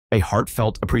A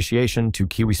heartfelt appreciation to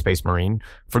Kiwi Space Marine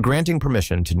for granting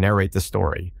permission to narrate the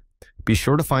story. Be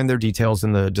sure to find their details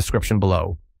in the description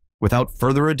below. Without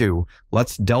further ado,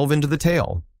 let's delve into the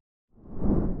tale.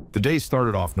 The day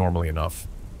started off normally enough.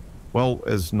 Well,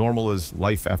 as normal as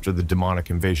life after the demonic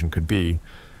invasion could be.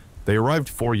 They arrived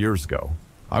 4 years ago.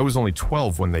 I was only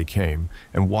 12 when they came,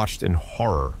 and watched in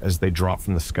horror as they dropped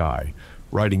from the sky,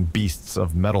 riding beasts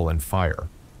of metal and fire.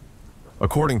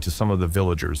 According to some of the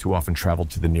villagers who often traveled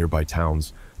to the nearby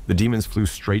towns, the demons flew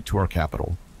straight to our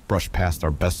capital, brushed past our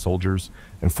best soldiers,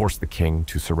 and forced the king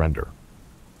to surrender.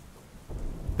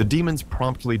 The demons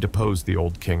promptly deposed the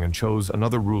old king and chose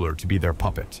another ruler to be their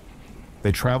puppet.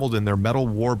 They traveled in their metal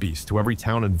war beast to every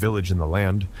town and village in the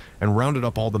land, and rounded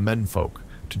up all the menfolk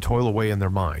to toil away in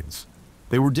their mines.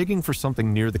 They were digging for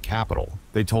something near the capital,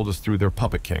 they told us through their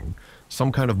puppet king,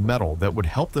 some kind of metal that would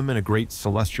help them in a great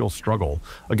celestial struggle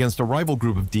against a rival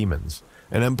group of demons,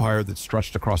 an empire that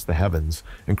stretched across the heavens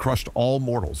and crushed all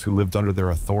mortals who lived under their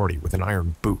authority with an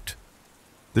iron boot.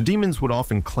 The demons would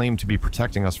often claim to be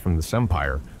protecting us from this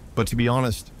empire, but to be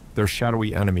honest, their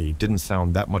shadowy enemy didn't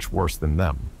sound that much worse than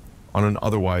them. On an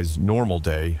otherwise normal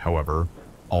day, however,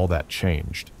 all that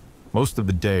changed. Most of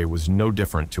the day was no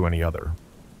different to any other.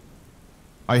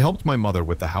 I helped my mother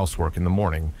with the housework in the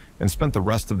morning and spent the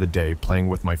rest of the day playing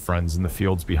with my friends in the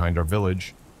fields behind our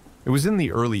village. It was in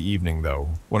the early evening,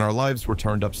 though, when our lives were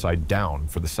turned upside down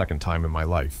for the second time in my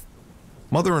life.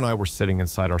 Mother and I were sitting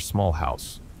inside our small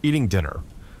house, eating dinner.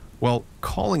 Well,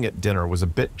 calling it dinner was a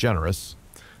bit generous.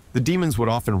 The demons would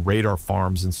often raid our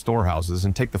farms and storehouses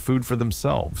and take the food for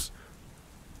themselves.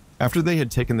 After they had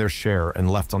taken their share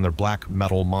and left on their black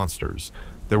metal monsters,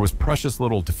 there was precious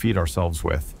little to feed ourselves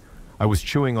with. I was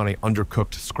chewing on an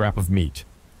undercooked scrap of meat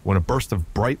when a burst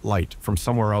of bright light from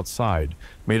somewhere outside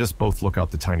made us both look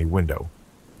out the tiny window.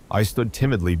 I stood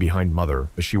timidly behind Mother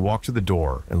as she walked to the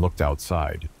door and looked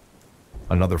outside.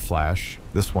 Another flash,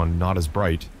 this one not as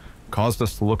bright, caused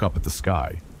us to look up at the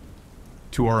sky.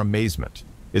 To our amazement,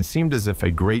 it seemed as if a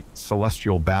great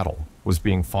celestial battle was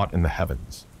being fought in the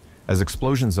heavens, as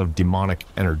explosions of demonic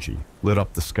energy lit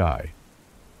up the sky.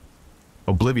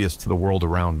 Oblivious to the world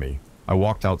around me, I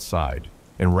walked outside,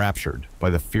 enraptured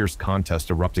by the fierce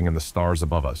contest erupting in the stars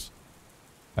above us.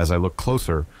 As I looked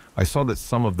closer, I saw that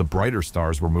some of the brighter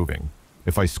stars were moving.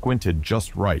 If I squinted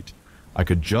just right, I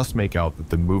could just make out that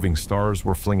the moving stars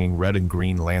were flinging red and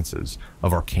green lances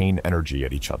of arcane energy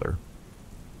at each other.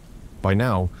 By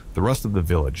now, the rest of the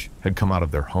village had come out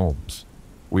of their homes.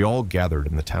 We all gathered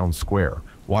in the town square,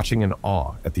 watching in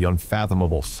awe at the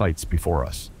unfathomable sights before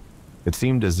us. It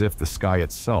seemed as if the sky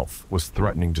itself was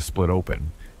threatening to split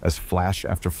open, as flash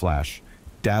after flash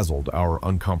dazzled our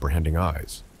uncomprehending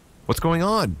eyes. "What's going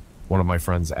on?" one of my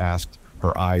friends asked,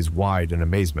 her eyes wide in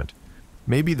amazement.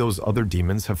 "Maybe those other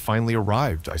demons have finally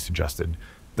arrived," I suggested.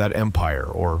 "That empire,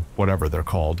 or whatever they're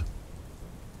called."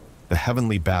 The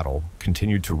heavenly battle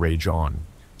continued to rage on,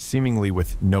 seemingly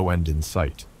with no end in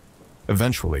sight.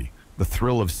 Eventually, the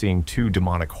thrill of seeing two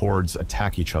demonic hordes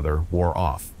attack each other wore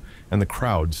off, and the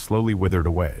crowd slowly withered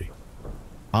away.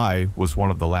 I was one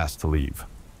of the last to leave.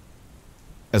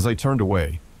 As I turned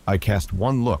away, I cast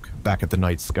one look back at the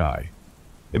night sky.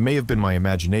 It may have been my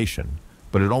imagination,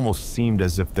 but it almost seemed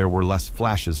as if there were less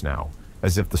flashes now,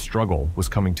 as if the struggle was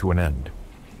coming to an end.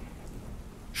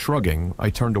 Shrugging, I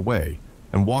turned away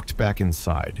and walked back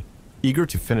inside, eager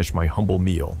to finish my humble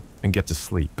meal and get to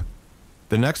sleep.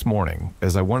 The next morning,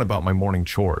 as I went about my morning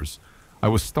chores, I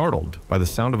was startled by the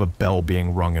sound of a bell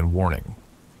being rung in warning.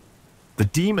 "The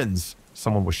demons!"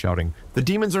 someone was shouting. "The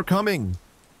demons are coming!"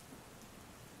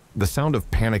 The sound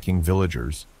of panicking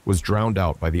villagers was drowned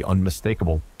out by the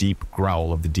unmistakable deep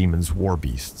growl of the demons' war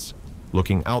beasts.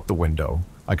 Looking out the window,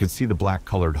 I could see the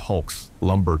black-colored hulks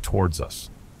lumber towards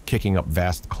us, kicking up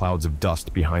vast clouds of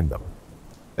dust behind them.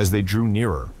 As they drew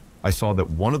nearer, I saw that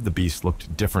one of the beasts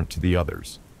looked different to the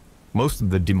others. Most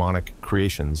of the demonic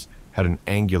creations had an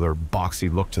angular, boxy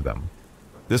look to them.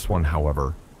 This one,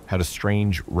 however, had a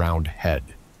strange, round head.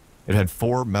 It had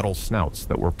 4 metal snouts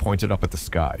that were pointed up at the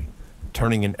sky,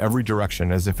 turning in every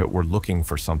direction as if it were looking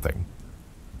for something.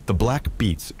 The black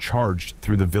beats charged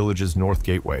through the village's north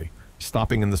gateway,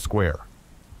 stopping in the square.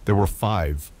 There were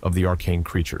 5 of the arcane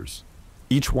creatures.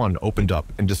 Each one opened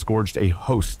up and disgorged a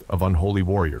host of unholy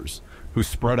warriors, who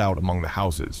spread out among the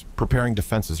houses, preparing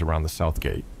defenses around the south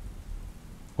gate.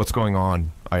 "What's going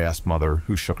on?" I asked Mother,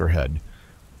 who shook her head.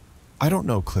 "I don't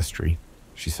know, Clistry,"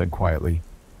 she said quietly.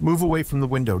 "Move away from the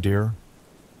window, dear."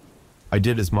 I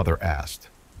did as Mother asked.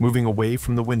 Moving away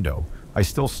from the window, I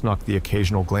still snuck the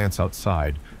occasional glance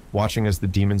outside, watching as the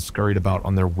demons scurried about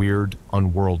on their weird,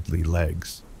 unworldly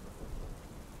legs.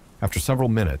 After several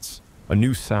minutes, a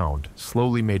new sound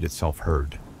slowly made itself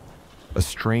heard. A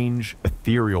strange,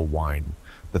 ethereal whine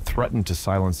that threatened to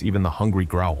silence even the hungry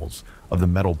growls of the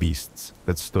metal beasts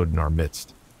that stood in our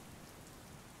midst.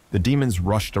 The demons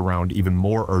rushed around even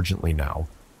more urgently now,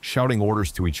 shouting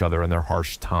orders to each other in their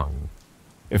harsh tongue.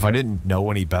 If I didn't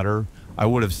know any better, I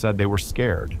would have said they were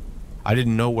scared. I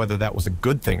didn't know whether that was a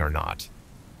good thing or not.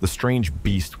 The strange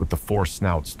beast with the 4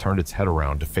 snouts turned its head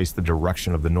around to face the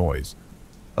direction of the noise.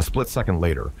 A split second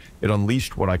later, it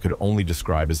unleashed what I could only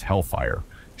describe as hellfire,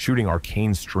 shooting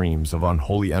arcane streams of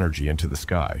unholy energy into the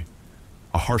sky.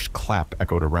 A harsh clap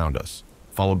echoed around us,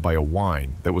 followed by a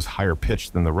whine that was higher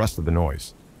pitched than the rest of the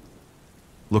noise.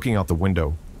 Looking out the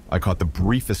window, I caught the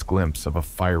briefest glimpse of a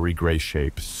fiery gray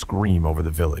shape scream over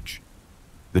the village.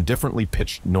 The differently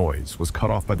pitched noise was cut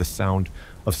off by the sound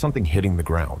of something hitting the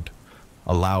ground.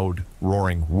 A loud,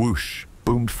 roaring whoosh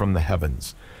boomed from the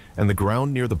heavens, and the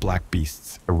ground near the black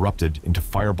beasts erupted into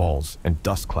fireballs and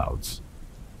dust clouds.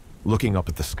 Looking up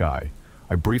at the sky,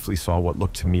 I briefly saw what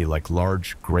looked to me like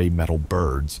large gray metal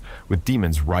birds with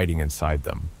demons riding inside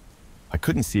them. I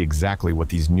couldn't see exactly what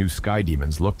these new sky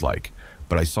demons looked like,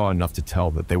 but I saw enough to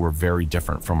tell that they were very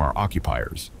different from our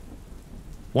occupiers.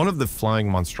 One of the flying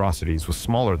monstrosities was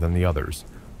smaller than the others,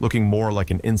 looking more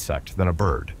like an insect than a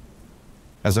bird.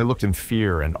 As I looked in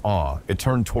fear and awe, it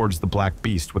turned towards the black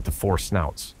beast with the 4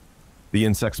 snouts. The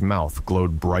insect's mouth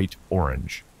glowed bright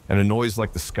orange, and a noise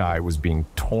like the sky was being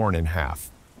torn in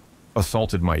half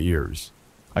assaulted my ears.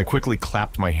 I quickly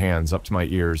clapped my hands up to my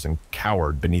ears and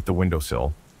cowered beneath the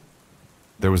windowsill.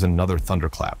 There was another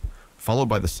thunderclap, followed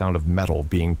by the sound of metal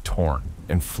being torn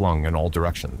and flung in all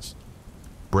directions.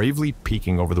 Bravely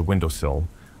peeking over the windowsill,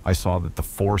 I saw that the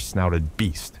 4-snouted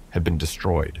beast had been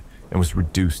destroyed and was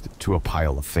reduced to a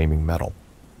pile of flaming metal.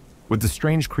 With the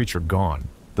strange creature gone,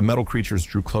 the metal creatures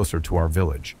drew closer to our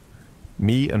village.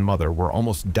 Me and Mother were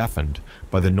almost deafened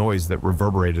by the noise that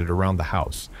reverberated around the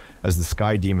house as the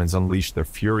sky demons unleashed their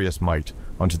furious might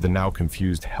onto the now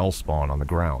confused hellspawn on the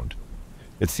ground.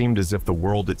 It seemed as if the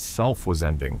world itself was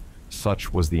ending,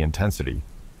 such was the intensity.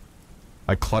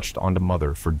 I clutched onto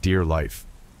Mother for dear life,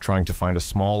 trying to find a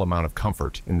small amount of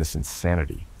comfort in this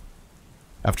insanity.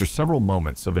 After several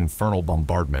moments of infernal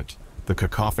bombardment, the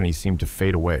cacophony seemed to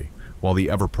fade away, while the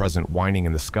ever-present whining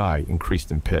in the sky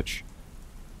increased in pitch.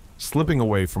 Slipping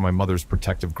away from my mother's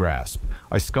protective grasp,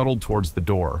 I scuttled towards the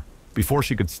door. Before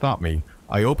she could stop me,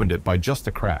 I opened it by just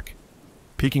a crack.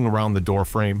 Peeking around the door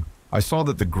frame, I saw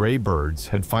that the gray birds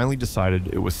had finally decided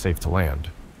it was safe to land.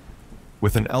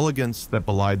 With an elegance that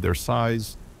belied their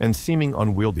size and seeming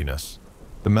unwieldiness,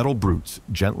 the metal brutes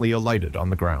gently alighted on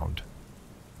the ground.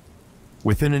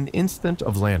 Within an instant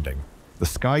of landing, the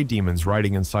sky demons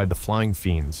riding inside the flying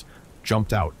fiends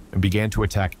jumped out and began to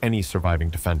attack any surviving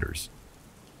defenders.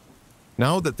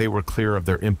 Now that they were clear of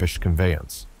their impish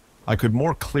conveyance, I could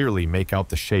more clearly make out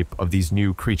the shape of these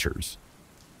new creatures.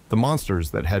 The monsters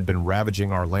that had been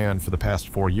ravaging our land for the past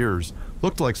 4 years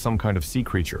looked like some kind of sea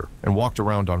creature and walked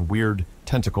around on weird,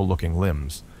 tentacle-looking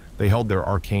limbs. They held their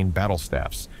arcane battle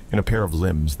staffs in a pair of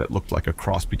limbs that looked like a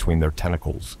cross between their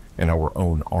tentacles and our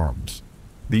own arms.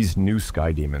 These new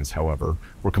sky demons, however,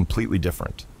 were completely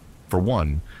different. For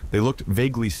one, they looked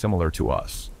vaguely similar to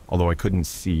us, although I couldn't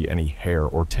see any hair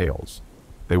or tails.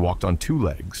 They walked on 2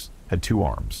 legs, had 2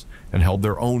 arms, and held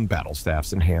their own battle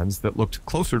staffs in hands that looked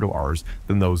closer to ours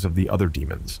than those of the other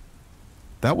demons.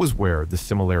 That was where the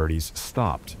similarities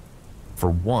stopped. For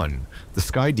one, the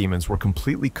sky demons were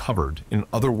completely covered in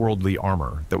otherworldly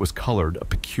armor that was colored a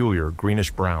peculiar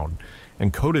greenish-brown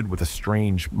and coated with a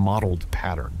strange mottled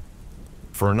pattern.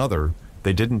 For another,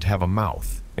 they didn't have a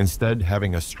mouth, instead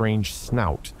having a strange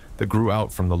snout that grew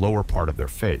out from the lower part of their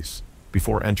face,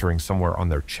 before entering somewhere on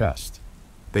their chest.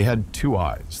 They had 2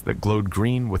 eyes that glowed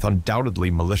green with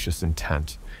undoubtedly malicious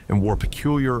intent, and wore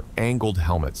peculiar angled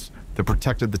helmets that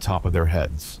protected the top of their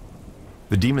heads.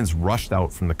 The demons rushed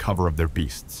out from the cover of their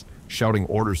beasts, shouting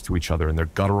orders to each other in their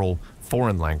guttural,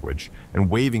 foreign language, and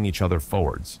waving each other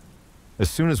forwards. As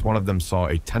soon as one of them saw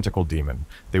a tentacle demon,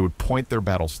 they would point their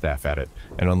battle staff at it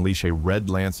and unleash a red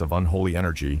lance of unholy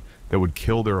energy that would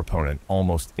kill their opponent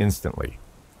almost instantly.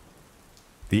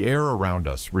 The air around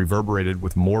us reverberated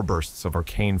with more bursts of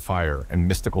arcane fire, and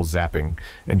mystical zapping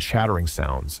and chattering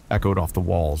sounds echoed off the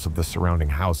walls of the surrounding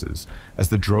houses as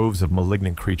the droves of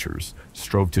malignant creatures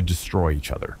strove to destroy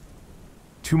each other.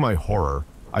 To my horror,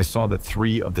 I saw that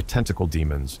 3 of the tentacle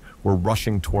demons were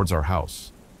rushing towards our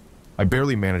house. I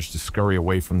barely managed to scurry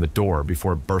away from the door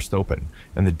before it burst open,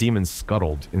 and the demons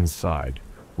scuttled inside,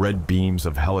 red beams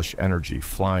of hellish energy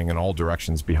flying in all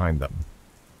directions behind them.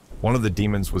 One of the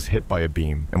demons was hit by a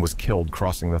beam and was killed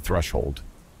crossing the threshold.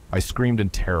 I screamed in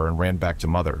terror and ran back to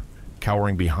Mother.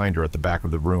 Cowering behind her at the back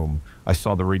of the room, I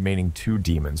saw the remaining 2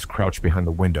 demons crouch behind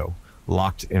the window,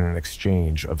 locked in an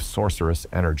exchange of sorcerous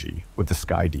energy with the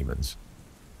sky demons.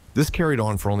 This carried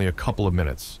on for only a couple of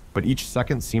minutes, but each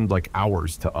second seemed like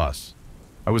hours to us.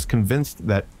 I was convinced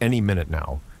that any minute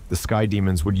now, the sky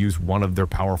demons would use one of their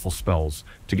powerful spells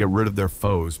to get rid of their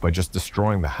foes by just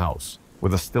destroying the house,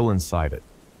 with us still inside it.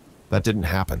 That didn't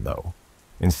happen, though.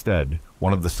 Instead,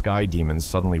 one of the sky demons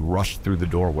suddenly rushed through the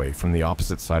doorway from the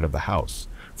opposite side of the house,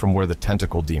 from where the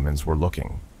tentacle demons were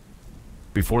looking.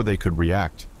 Before they could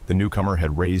react, the newcomer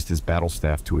had raised his battle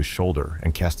staff to his shoulder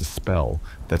and cast a spell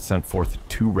that sent forth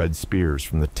 2 red spears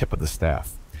from the tip of the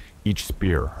staff, each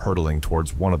spear hurtling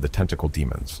towards one of the tentacle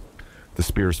demons. The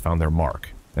spears found their mark,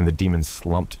 and the demons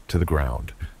slumped to the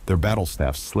ground, their battle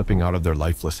staffs slipping out of their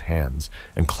lifeless hands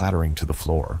and clattering to the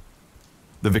floor.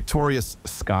 The victorious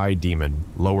sky demon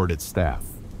lowered its staff,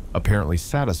 apparently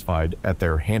satisfied at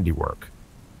their handiwork.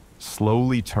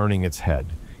 Slowly turning its head,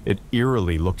 it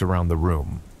eerily looked around the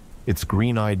room. Its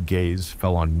green-eyed gaze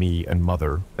fell on me and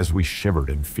Mother as we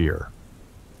shivered in fear.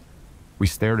 We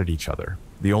stared at each other,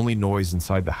 the only noise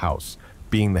inside the house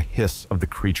being the hiss of the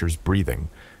creature's breathing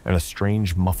and a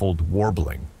strange muffled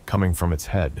warbling coming from its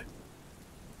head.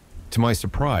 To my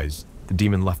surprise, the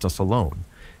demon left us alone,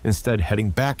 instead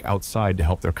heading back outside to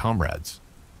help their comrades.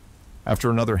 After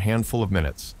another handful of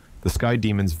minutes, the sky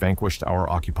demons vanquished our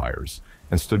occupiers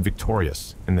and stood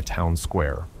victorious in the town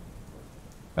square.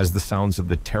 As the sounds of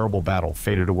the terrible battle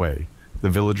faded away, the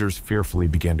villagers fearfully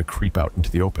began to creep out into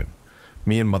the open.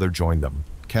 Me and Mother joined them,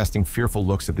 casting fearful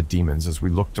looks at the demons as we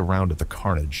looked around at the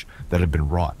carnage that had been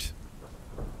wrought.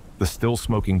 The still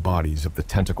smoking bodies of the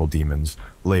tentacle demons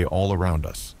lay all around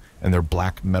us, and their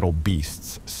black metal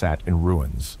beasts sat in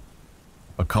ruins.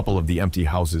 A couple of the empty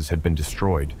houses had been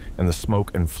destroyed, and the smoke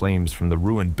and flames from the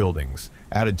ruined buildings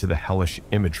added to the hellish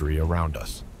imagery around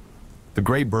us. The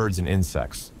gray birds and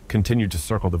insects continued to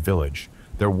circle the village,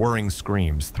 their whirring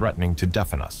screams threatening to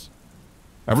deafen us.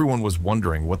 Everyone was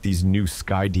wondering what these new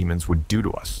sky demons would do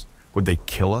to us. Would they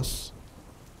kill us?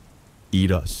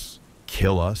 Eat us?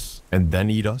 Kill us? And then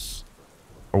eat us?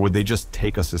 Or would they just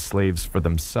take us as slaves for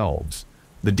themselves?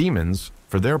 The demons,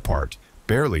 for their part,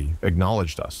 barely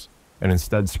acknowledged us, and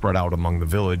instead spread out among the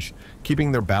village,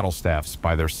 keeping their battle staffs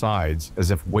by their sides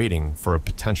as if waiting for a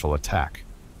potential attack.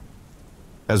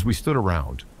 As we stood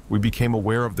around, we became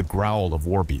aware of the growl of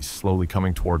war beasts slowly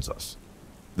coming towards us.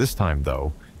 This time,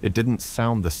 though, it didn't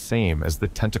sound the same as the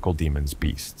tentacle demons'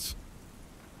 beasts.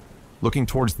 Looking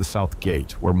towards the south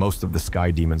gate, where most of the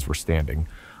sky demons were standing,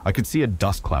 I could see a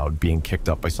dust cloud being kicked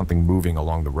up by something moving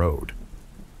along the road.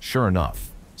 Sure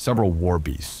enough, several war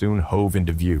beasts soon hove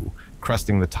into view,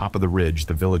 cresting the top of the ridge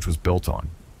the village was built on.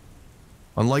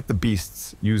 Unlike the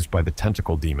beasts used by the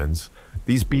tentacle demons,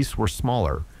 these beasts were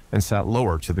smaller and sat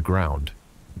lower to the ground.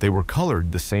 They were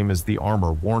colored the same as the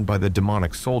armor worn by the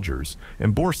demonic soldiers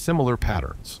and bore similar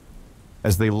patterns.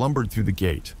 As they lumbered through the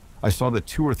gate, I saw that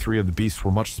 2 or 3 of the beasts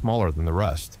were much smaller than the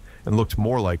rest and looked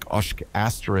more like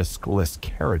asterisk-less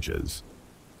carriages.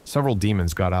 Several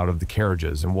demons got out of the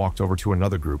carriages and walked over to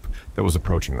another group that was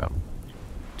approaching them.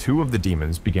 2 of the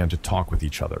demons began to talk with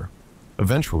each other.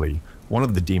 Eventually, one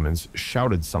of the demons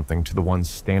shouted something to the ones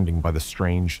standing by the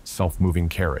strange, self-moving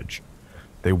carriage.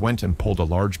 They went and pulled a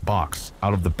large box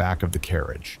out of the back of the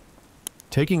carriage.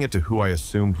 Taking it to who I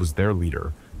assumed was their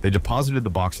leader, they deposited the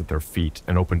box at their feet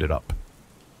and opened it up.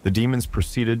 The demons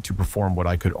proceeded to perform what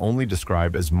I could only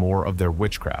describe as more of their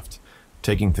witchcraft,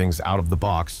 taking things out of the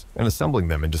box and assembling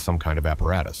them into some kind of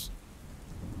apparatus.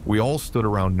 We all stood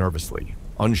around nervously,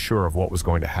 unsure of what was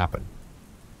going to happen.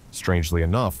 Strangely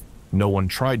enough, no one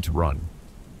tried to run.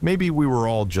 Maybe we were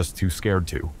all just too scared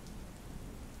to.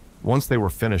 Once they were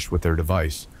finished with their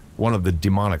device, one of the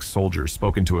demonic soldiers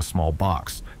spoke into a small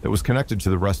box that was connected to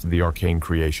the rest of the arcane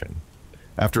creation.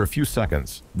 After a few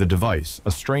seconds, the device,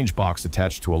 a strange box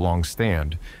attached to a long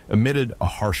stand, emitted a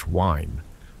harsh whine.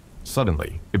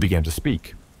 Suddenly, it began to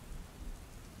speak.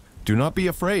 "Do not be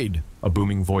afraid," a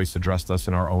booming voice addressed us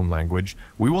in our own language.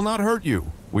 "We will not hurt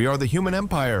you. We are the Human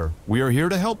Empire. We are here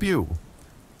to help you."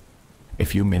 A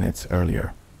few minutes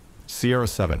earlier. Sierra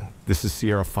 7, this is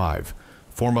Sierra 5.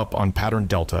 Form up on pattern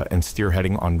Delta and steer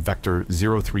heading on Vector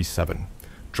 037.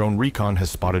 Drone Recon has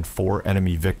spotted 4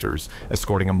 enemy Victors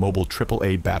escorting a mobile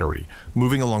AAA battery,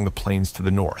 moving along the plains to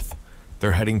the north.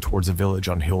 They're heading towards a village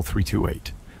on Hill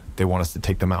 328. They want us to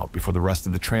take them out before the rest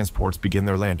of the transports begin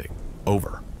their landing.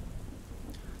 Over.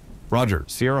 Roger,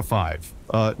 Sierra 5.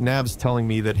 Nav's telling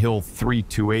me that Hill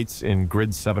 328's in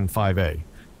Grid 75A.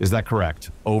 Is that correct?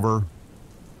 Over.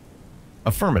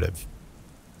 Affirmative.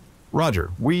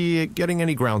 Roger, we getting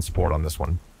any ground support on this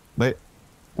one?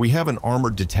 We have an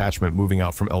armored detachment moving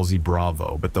out from LZ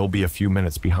Bravo, but they'll be a few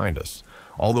minutes behind us.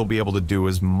 All they'll be able to do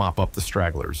is mop up the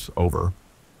stragglers. Over.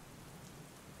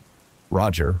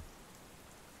 Roger.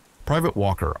 Private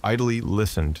Walker idly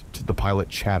listened to the pilot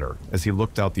chatter as he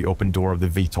looked out the open door of the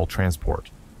VTOL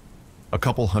transport. A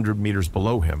couple 100 meters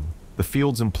below him, the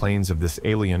fields and plains of this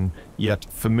alien, yet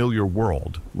familiar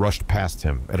world rushed past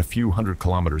him at a few 100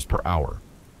 kilometers per hour.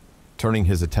 Turning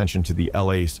his attention to the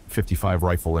LA-55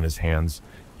 rifle in his hands,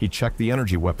 he checked the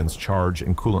energy weapon's charge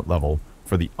and coolant level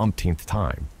for the umpteenth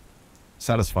time.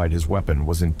 Satisfied his weapon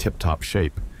was in tip-top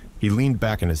shape, he leaned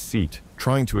back in his seat,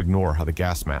 trying to ignore how the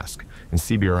gas mask and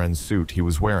CBRN suit he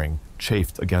was wearing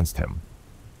chafed against him.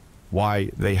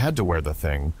 Why they had to wear the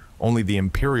thing, only the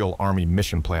Imperial Army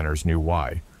mission planners knew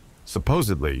why.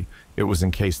 Supposedly, it was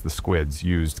in case the squids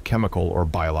used chemical or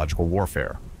biological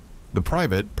warfare. The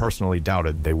private personally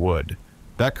doubted they would.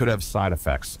 That could have side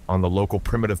effects on the local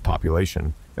primitive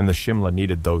population, and the Shimla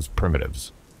needed those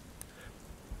primitives.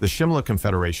 The Shimla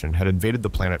Confederation had invaded the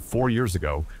planet 4 years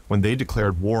ago when they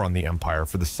declared war on the Empire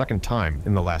for the second time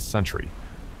in the last century.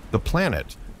 The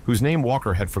planet, whose name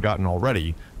Walker had forgotten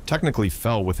already, technically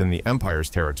fell within the Empire's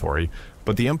territory,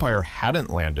 but the Empire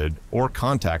hadn't landed or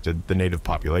contacted the native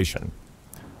population.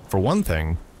 For one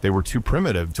thing, they were too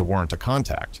primitive to warrant a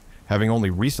contact, having only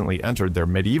recently entered their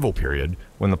medieval period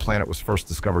when the planet was first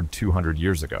discovered 200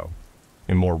 years ago.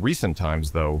 In more recent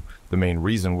times, though, the main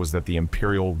reason was that the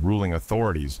Imperial ruling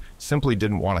authorities simply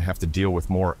didn't want to have to deal with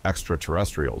more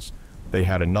extraterrestrials. They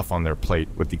had enough on their plate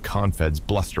with the Confeds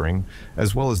blustering,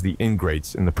 as well as the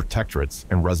ingrates in the protectorates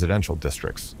and residential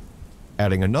districts.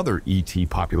 Adding another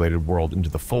ET-populated world into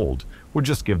the fold would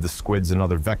just give the squids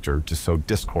another vector to sow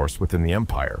discourse within the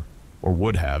Empire, or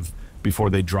would have,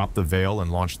 before they dropped the veil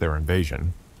and launched their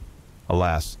invasion.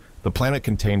 Alas, the planet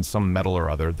contained some metal or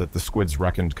other that the squids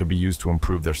reckoned could be used to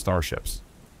improve their starships.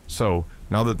 So,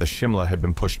 now that the Shimla had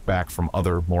been pushed back from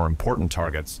other, more important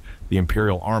targets, the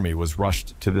Imperial Army was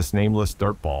rushed to this nameless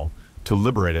dirtball to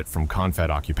liberate it from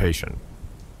Confed occupation.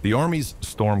 The Army's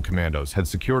Storm Commandos had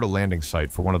secured a landing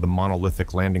site for one of the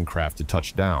monolithic landing craft to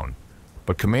touch down,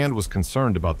 but Command was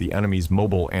concerned about the enemy's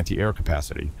mobile anti-air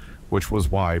capacity, which was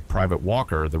why Private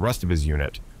Walker, the rest of his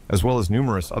unit, as well as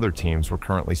numerous other teams were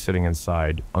currently sitting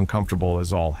inside, uncomfortable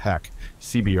as all heck,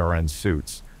 CBRN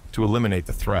suits, to eliminate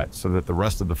the threat so that the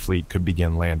rest of the fleet could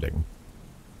begin landing.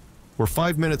 "We're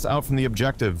 5 minutes out from the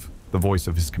objective," the voice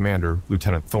of his commander,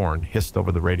 Lieutenant Thorne, hissed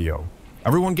over the radio.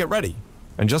 "Everyone get ready.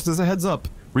 And just as a heads up,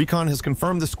 Recon has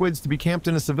confirmed the squids to be camped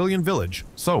in a civilian village,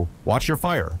 so watch your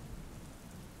fire."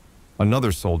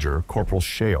 Another soldier, Corporal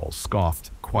Shale,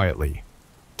 scoffed quietly.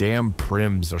 "Damn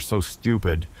prims are so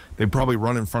stupid. They'd probably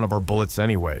run in front of our bullets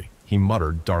anyway," he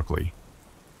muttered darkly.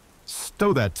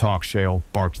 "Stow that talk, Shale,"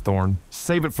 barked Thorne.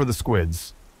 "Save it for the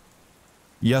squids."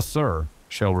 "Yes, sir,"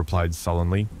 Shale replied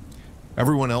sullenly.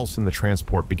 Everyone else in the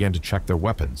transport began to check their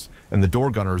weapons, and the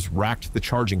door gunners racked the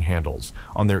charging handles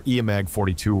on their EMAG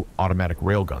 42 automatic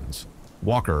railguns.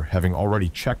 Walker, having already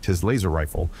checked his laser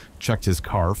rifle, checked his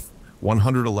CARF,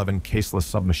 111 caseless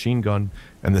submachine gun,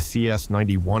 and the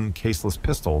CS-91 caseless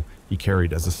pistol he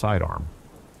carried as a sidearm.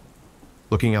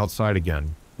 Looking outside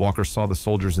again, Walker saw the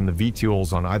soldiers in the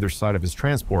VTOLs on either side of his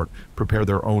transport prepare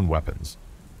their own weapons.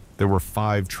 There were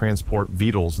 5 transport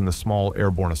VTOLs in the small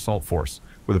airborne assault force,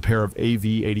 with a pair of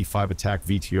AV-85 attack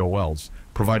VTOLs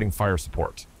providing fire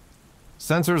support.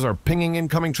 "Sensors are pinging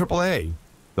incoming AAA,"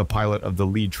 the pilot of the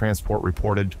lead transport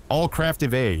reported. "All craft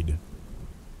evade."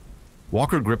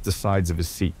 Walker gripped the sides of his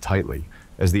seat tightly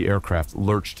as the aircraft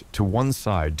lurched to one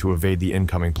side to evade the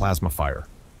incoming plasma fire.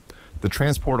 The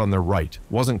transport on their right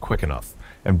wasn't quick enough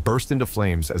and burst into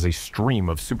flames as a stream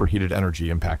of superheated energy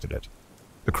impacted it.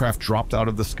 The craft dropped out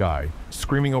of the sky,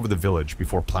 screaming over the village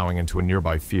before plowing into a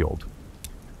nearby field.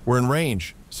 "We're in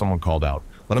range," someone called out.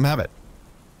 "Let them have it."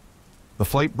 The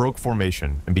flight broke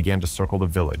formation and began to circle the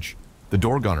village. The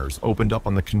door gunners opened up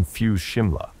on the confused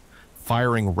Shimla,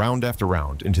 firing round after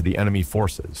round into the enemy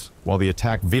forces, while the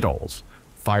attack VTOLs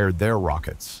fired their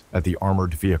rockets at the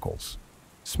armored vehicles.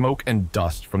 Smoke and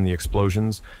dust from the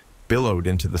explosions billowed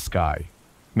into the sky,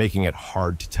 making it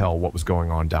hard to tell what was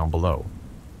going on down below.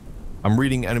 "I'm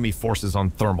reading enemy forces on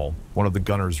thermal," one of the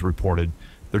gunners reported.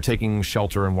 "They're taking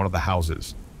shelter in one of the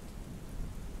houses."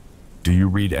 "Do you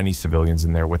read any civilians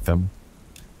in there with them?"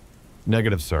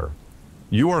 "Negative, sir.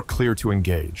 You are clear to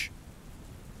engage."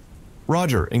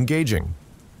 "Roger, engaging."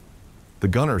 The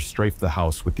gunners strafed the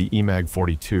house with the EMAG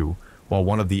 42, while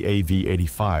one of the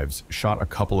AV-85s shot a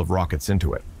couple of rockets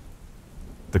into it.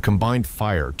 The combined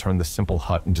fire turned the simple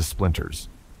hut into splinters.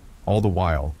 All the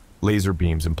while, laser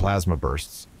beams and plasma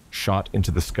bursts shot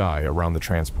into the sky around the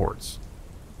transports.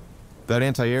 That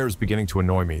anti-air is beginning to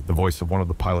annoy me, the voice of one of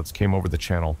the pilots came over the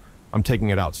channel. I'm taking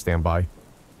it out, stand by.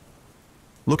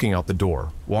 Looking out the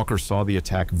door, Walker saw the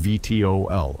attack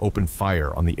VTOL open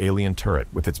fire on the alien turret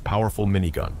with its powerful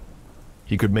minigun.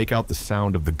 He could make out the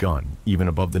sound of the gun, even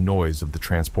above the noise of the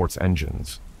transport's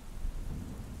engines.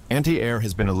 Anti-air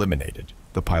has been eliminated,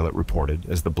 the pilot reported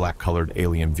as the black-colored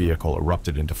alien vehicle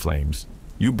erupted into flames.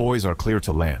 You boys are clear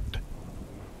to land.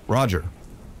 Roger.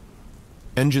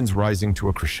 Engines rising to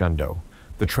a crescendo.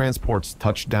 The transports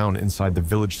touched down inside the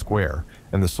village square,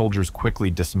 and the soldiers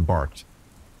quickly disembarked.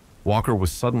 Walker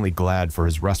was suddenly glad for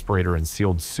his respirator and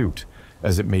sealed suit,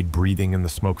 as it made breathing in the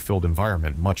smoke-filled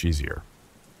environment much easier.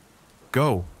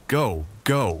 Go, go,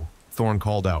 go, Thorne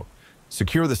called out.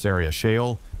 Secure this area,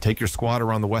 Shale. Take your squad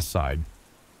around the west side.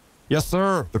 Yes,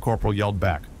 sir, the corporal yelled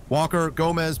back. Walker,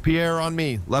 Gomez, Pierre, on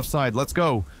me. Left side, let's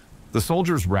go. The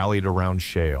soldiers rallied around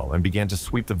Shale and began to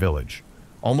sweep the village.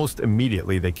 Almost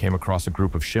immediately, they came across a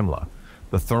group of Shimla.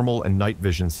 The thermal and night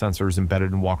vision sensors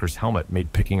embedded in Walker's helmet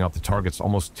made picking out the targets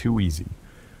almost too easy.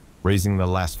 Raising the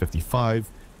last 55,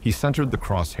 he centered the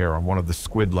crosshair on one of the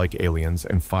squid-like aliens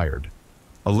and fired.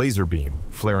 A laser beam,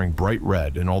 flaring bright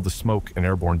red in all the smoke and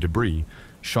airborne debris,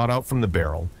 shot out from the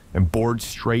barrel and bored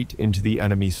straight into the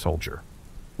enemy soldier.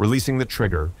 Releasing the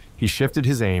trigger, he shifted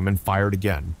his aim and fired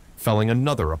again, felling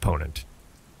another opponent.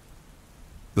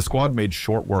 The squad made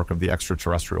short work of the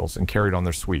extraterrestrials and carried on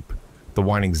their sweep. The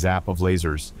whining zap of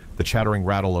lasers, the chattering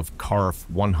rattle of CARF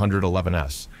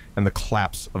 111S, and the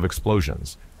claps of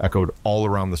explosions echoed all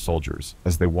around the soldiers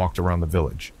as they walked around the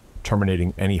village,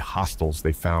 terminating any hostiles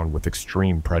they found with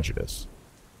extreme prejudice.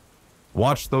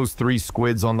 Watch those 3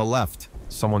 squids on the left,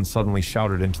 someone suddenly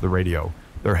shouted into the radio.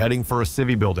 They're heading for a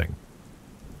civvy building.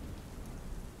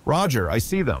 Roger, I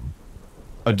see them.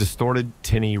 A distorted,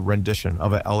 tinny rendition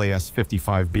of a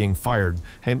LAS-55 being fired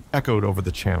and echoed over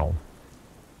the channel.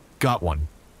 Got one.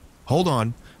 Hold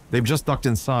on. They've just ducked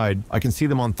inside. I can see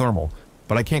them on thermal,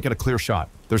 but I can't get a clear shot.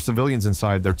 There's civilians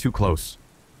inside. They're too close.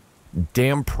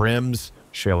 Damn prims,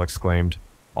 Shale exclaimed.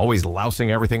 Always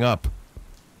lousing everything up.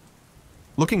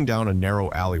 Looking down a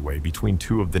narrow alleyway between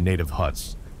 2 of the native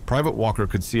huts, Private Walker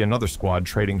could see another squad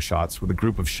trading shots with a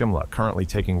group of Shimla currently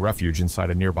taking refuge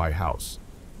inside a nearby house.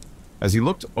 As he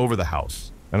looked over the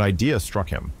house, an idea struck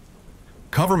him.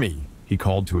 Cover me, he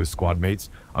called to his squad mates.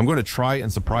 I'm going to try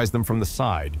and surprise them from the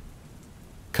side.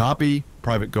 Copy,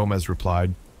 Private Gomez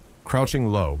replied. Crouching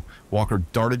low, Walker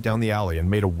darted down the alley and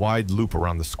made a wide loop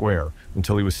around the square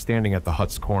until he was standing at the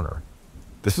hut's corner.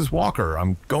 This is Walker,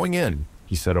 I'm going in,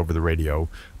 he said over the radio,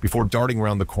 before darting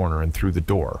around the corner and through the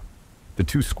door. The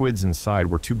 2 squids inside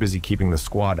were too busy keeping the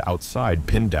squad outside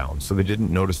pinned down, so they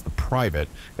didn't notice the private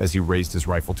as he raised his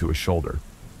rifle to his shoulder.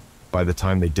 By the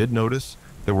time they did notice,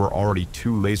 there were already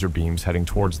 2 laser beams heading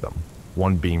towards them,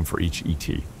 1 beam for each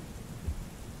ET.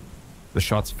 The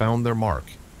shots found their mark,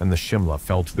 and the Shimla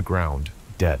fell to the ground,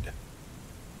 dead.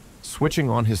 Switching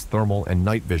on his thermal and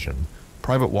night vision,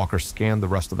 Private Walker scanned the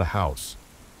rest of the house.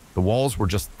 The walls were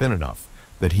just thin enough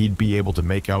that he'd be able to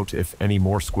make out if any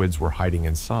more squids were hiding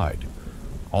inside.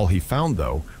 All he found,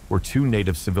 though, were 2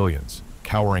 native civilians,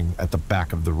 cowering at the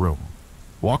back of the room.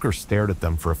 Walker stared at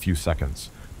them for a few seconds,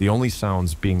 the only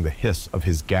sounds being the hiss of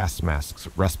his gas mask's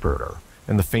respirator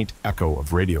and the faint echo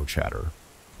of radio chatter.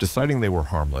 Deciding they were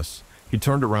harmless, he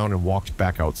turned around and walked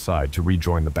back outside to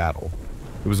rejoin the battle.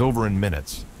 It was over in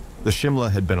minutes. The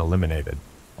Shimla had been eliminated.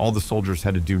 All the soldiers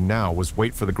had to do now was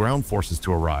wait for the ground forces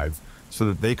to arrive so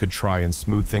that they could try and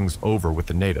smooth things over with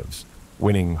the natives.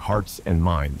 Winning hearts and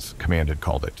minds, Command had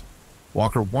called it.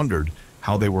 Walker wondered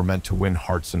how they were meant to win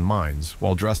hearts and minds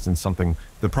while dressed in something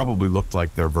that probably looked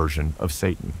like their version of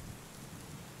Satan.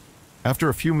 After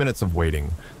a few minutes of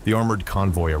waiting, the armored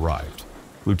convoy arrived.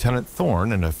 Lieutenant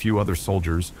Thorne and a few other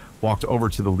soldiers walked over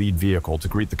to the lead vehicle to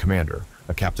greet the commander,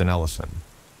 a Captain Ellison.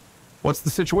 What's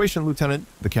the situation, Lieutenant?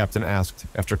 The captain asked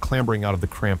after clambering out of the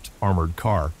cramped armored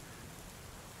car.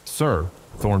 Sir,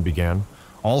 Thorne began,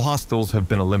 all hostiles have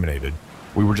been eliminated.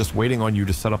 We were just waiting on you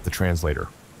to set up the translator.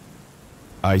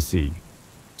 I see.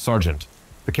 Sergeant,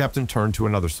 the captain turned to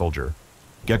another soldier.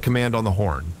 Get command on the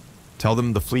horn. Tell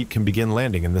them the fleet can begin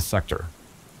landing in this sector.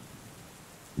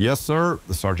 Yes, sir,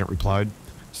 the sergeant replied.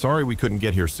 Sorry we couldn't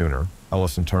get here sooner.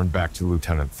 Ellison turned back to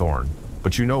Lieutenant Thorne.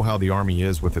 But you know how the Army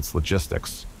is with its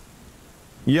logistics.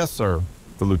 Yes, sir,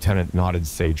 the lieutenant nodded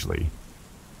sagely.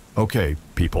 Okay,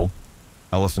 people.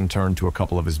 Ellison turned to a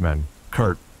couple of his men.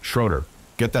 Kurt, Schroeder,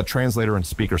 get that translator and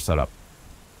speaker set up.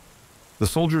 The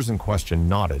soldiers in question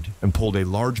nodded and pulled a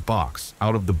large box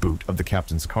out of the boot of the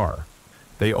captain's car.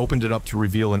 They opened it up to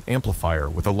reveal an amplifier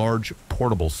with a large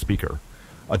portable speaker.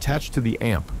 Attached to the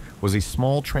amp was a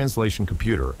small translation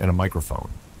computer and a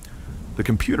microphone. The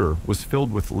computer was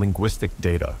filled with linguistic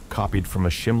data copied from a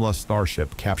Shimla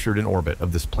starship captured in orbit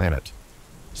of this planet.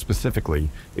 Specifically,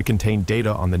 it contained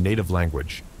data on the native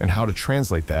language and how to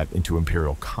translate that into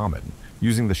Imperial Common,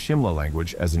 using the Shimla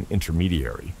language as an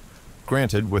intermediary.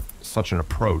 Granted, with such an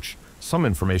approach, some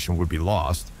information would be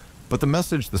lost, but the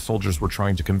message the soldiers were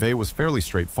trying to convey was fairly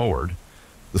straightforward.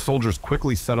 The soldiers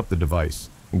quickly set up the device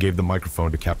and gave the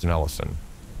microphone to Captain Ellison.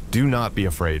 "Do not be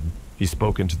afraid," he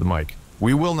spoke into the mic.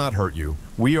 "We will not hurt you.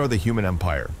 We are the Human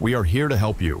Empire. We are here to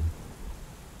help you."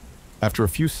 After a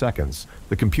few seconds,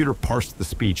 the computer parsed the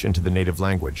speech into the native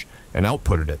language and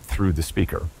outputted it through the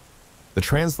speaker. The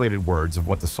translated words of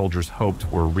what the soldiers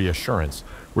hoped were reassurance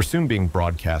were soon being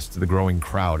broadcast to the growing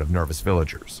crowd of nervous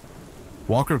villagers.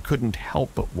 Walker couldn't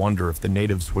help but wonder if the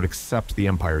natives would accept the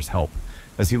Empire's help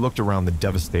as he looked around the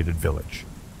devastated village.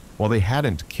 While they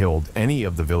hadn't killed any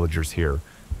of the villagers here,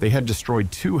 they had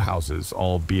destroyed 2 houses,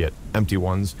 albeit empty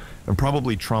ones, and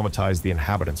probably traumatized the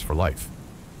inhabitants for life.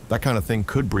 That kind of thing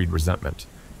could breed resentment,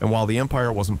 and while the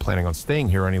Empire wasn't planning on staying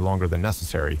here any longer than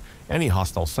necessary, any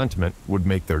hostile sentiment would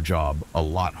make their job a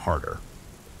lot harder.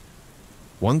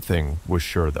 One thing was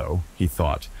sure, though, he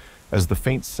thought, as the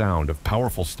faint sound of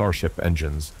powerful starship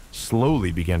engines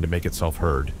slowly began to make itself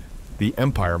heard. The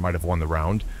Empire might have won the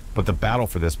round, but the battle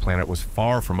for this planet was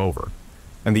far from over,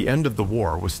 and the end of the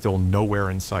war was still nowhere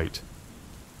in sight.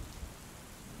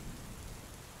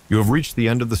 You have reached the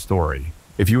end of the story.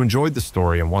 If you enjoyed the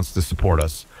story and wants to support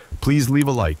us, please leave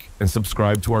a like and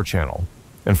subscribe to our channel.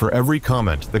 And for every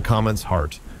comment that comments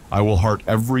heart, I will heart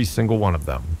every single one of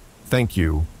them. Thank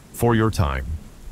you for your time.